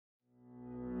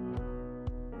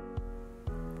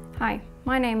Hi,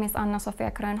 my name is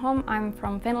Annasofia Grönholm. I'm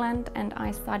from Finland and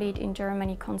I studied in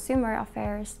Germany consumer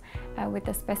affairs with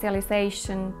a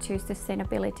specialization to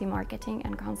sustainability marketing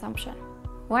and consumption.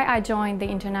 Why I joined the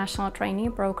international trainee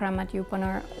program at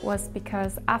Uponor was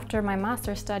because after my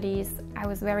master's studies I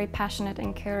was very passionate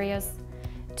and curious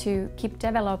to keep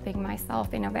developing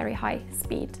myself in a very high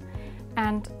speed.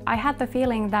 And I had the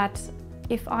feeling that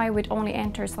if I would only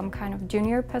enter some kind of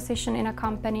junior position in a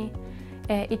company,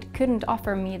 it couldn't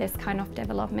offer me this kind of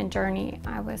development journey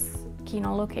I was keen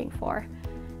on looking for.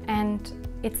 And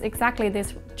it's exactly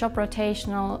this job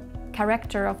rotational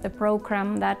character of the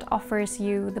program that offers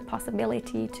you the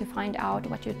possibility to find out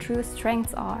what your true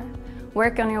strengths are,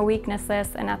 work on your weaknesses,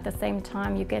 and at the same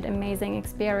time you get amazing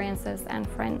experiences and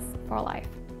friends for life.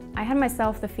 I had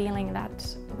myself the feeling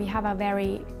that we have a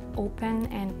very open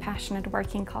and passionate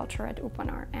working culture at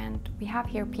Uponor, and we have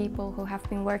here people who have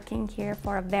been working here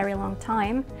for a very long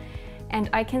time, and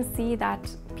I can see that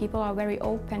people are very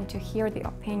open to hear the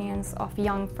opinions of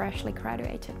young, freshly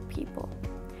graduated people.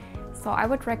 So I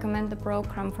would recommend the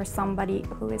program for somebody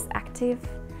who is active,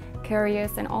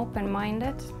 curious and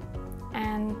open-minded,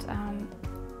 and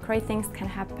great things can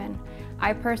happen.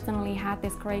 I personally had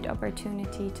this great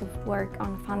opportunity to work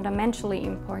on fundamentally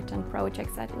important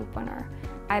projects at Uponor.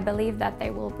 I believe that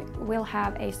they will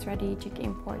have a strategic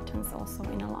importance also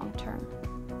in a long term.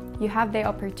 You have the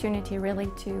opportunity really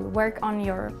to work on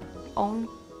your own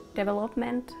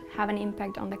development, have an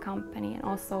impact on the company, and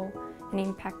also an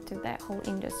impact to the whole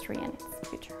industry and its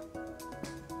future.